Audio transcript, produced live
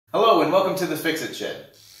and welcome to the Fixit Shed.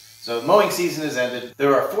 So mowing season has ended.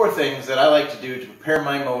 There are 4 things that I like to do to prepare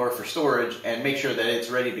my mower for storage and make sure that it's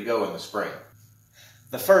ready to go in the spring.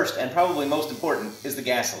 The first, and probably most important, is the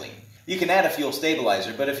gasoline. You can add a fuel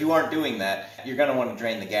stabilizer, but if you aren't doing that, you're going to want to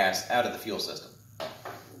drain the gas out of the fuel system.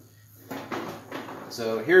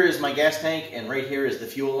 So here is my gas tank, and right here is the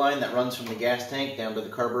fuel line that runs from the gas tank down to the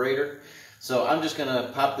carburetor. So I'm just going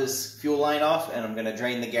to pop this fuel line off, and I'm going to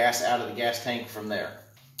drain the gas out of the gas tank from there.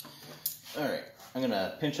 Alright, I'm going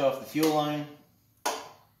to pinch off the fuel line.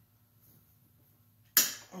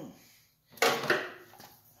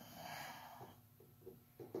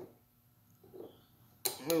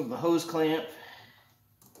 Move the hose clamp.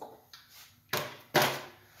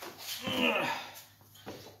 And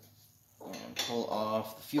pull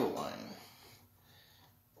off the fuel line.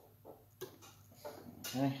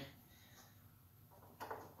 Okay.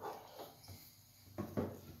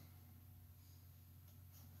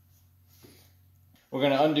 We're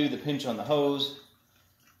going to undo the pinch on the hose,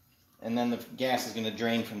 and then the gas is going to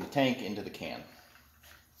drain from the tank into the can.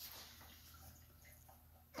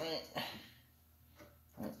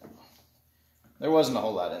 There wasn't a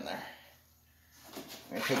whole lot in there. I'm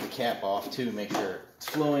going to take the cap off too, make sure it's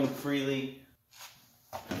flowing freely.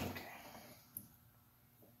 Okay.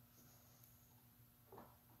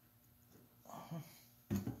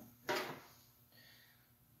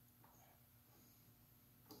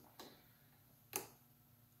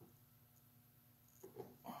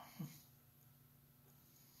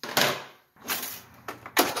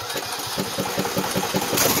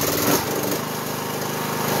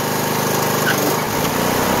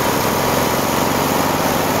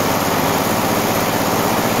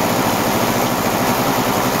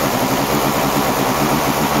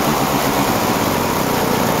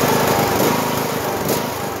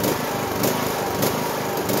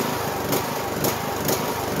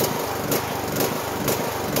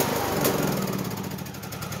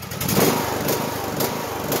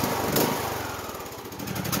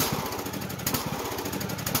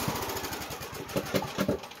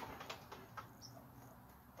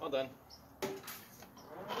 All done.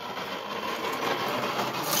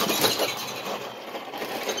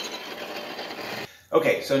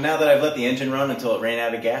 Okay, so now that I've let the engine run until it ran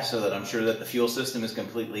out of gas so that I'm sure that the fuel system is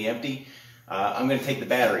completely empty, I'm going to take the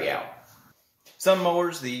battery out. Some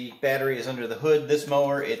mowers, the battery is under the hood. This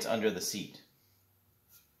mower, it's under the seat.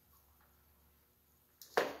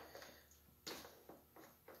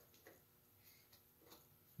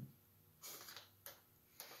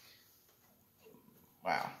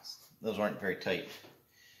 Wow, those weren't very tight.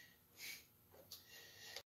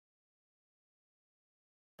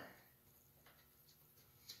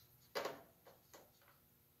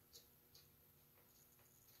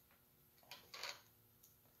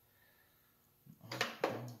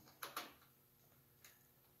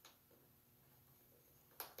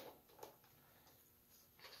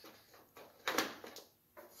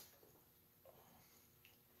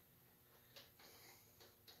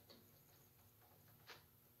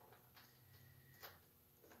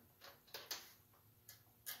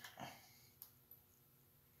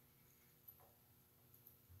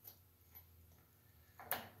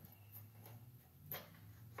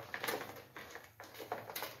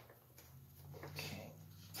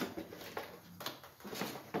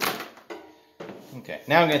 Okay,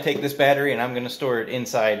 now I'm going to take this battery and I'm going to store it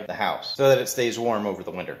inside the house so that it stays warm over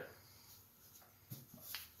the winter.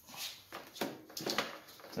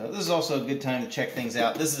 So this is also a good time to check things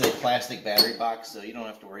out. This is a plastic battery box, so you don't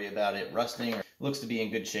have to worry about it rusting. It looks to be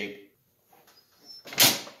in good shape.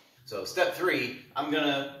 So step 3, I'm going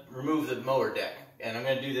to remove the mower deck. And I'm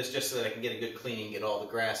going to do this just so that I can get a good cleaning, get all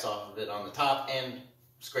the grass off of it on the top, and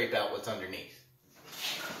scrape out what's underneath.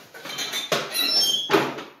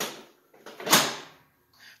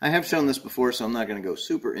 I have shown this before, so I'm not going to go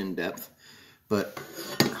super in-depth, but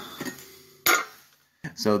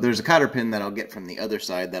so there's a cotter pin that I'll get from the other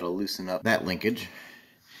side that'll loosen up that linkage,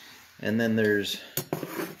 and then there's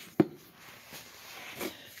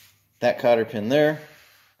that cotter pin there,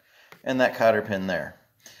 and that cotter pin there.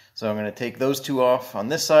 So I'm going to take those 2 off on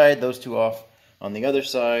this side, those 2 off on the other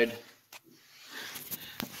side,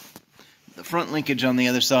 the front linkage on the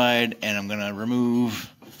other side, and I'm going to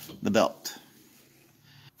remove the belt.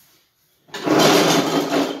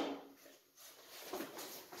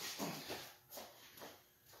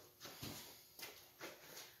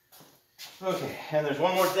 Okay, and there's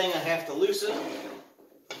one more thing I have to loosen.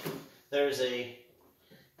 There's the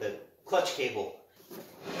clutch cable.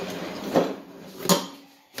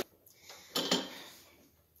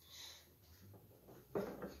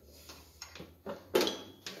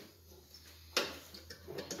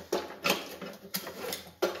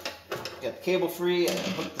 Got the cable free, and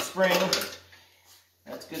hook the spring.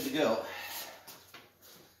 That's good to go.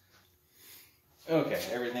 Okay,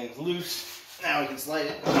 everything's loose. Now we can slide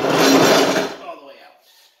it all the way out.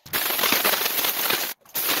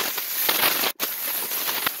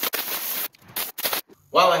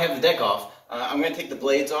 While I have the deck off, I'm going to take the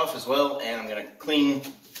blades off as well, and I'm going to clean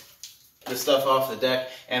the stuff off the deck,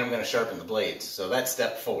 and I'm going to sharpen the blades. So that's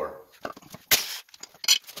step 4.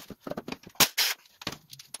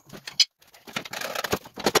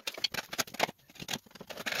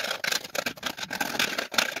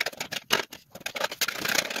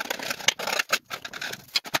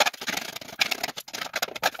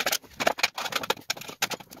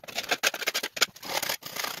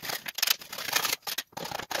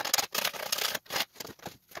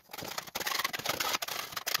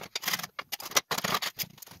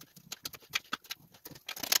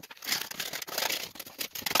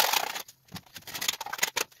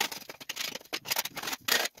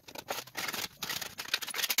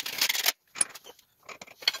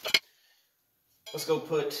 Let's go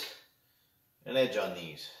put an edge on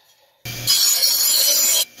these.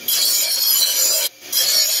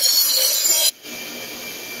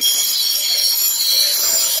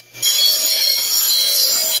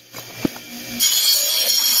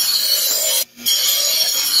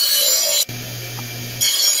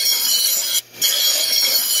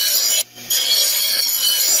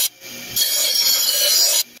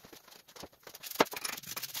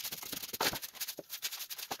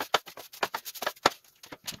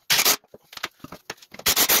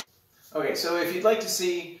 Okay, so if you'd like to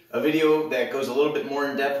see a video that goes a little bit more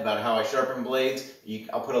in depth about how I sharpen blades,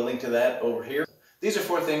 I'll put a link to that over here. These are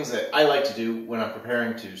 4 things that I like to do when I'm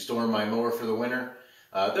preparing to store my mower for the winter.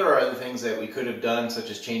 There are other things that we could have done,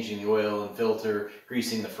 such as changing the oil and filter,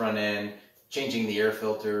 greasing the front end, changing the air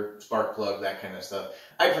filter, spark plug, that kind of stuff.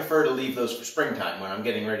 I prefer to leave those for springtime when I'm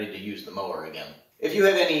getting ready to use the mower again. If you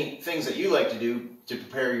have any things that you like to do to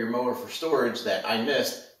prepare your mower for storage that I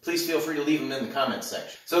missed, please feel free to leave them in the comments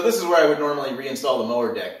section. So this is where I would normally reinstall the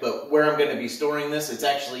mower deck, but where I'm going to be storing this, it's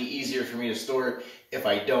actually easier for me to store it if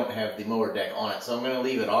I don't have the mower deck on it. So I'm going to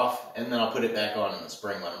leave it off, and then I'll put it back on in the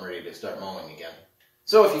spring when I'm ready to start mowing again.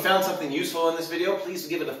 So if you found something useful in this video, please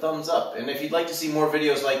give it a thumbs up. And if you'd like to see more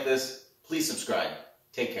videos like this, please subscribe.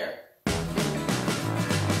 Take care.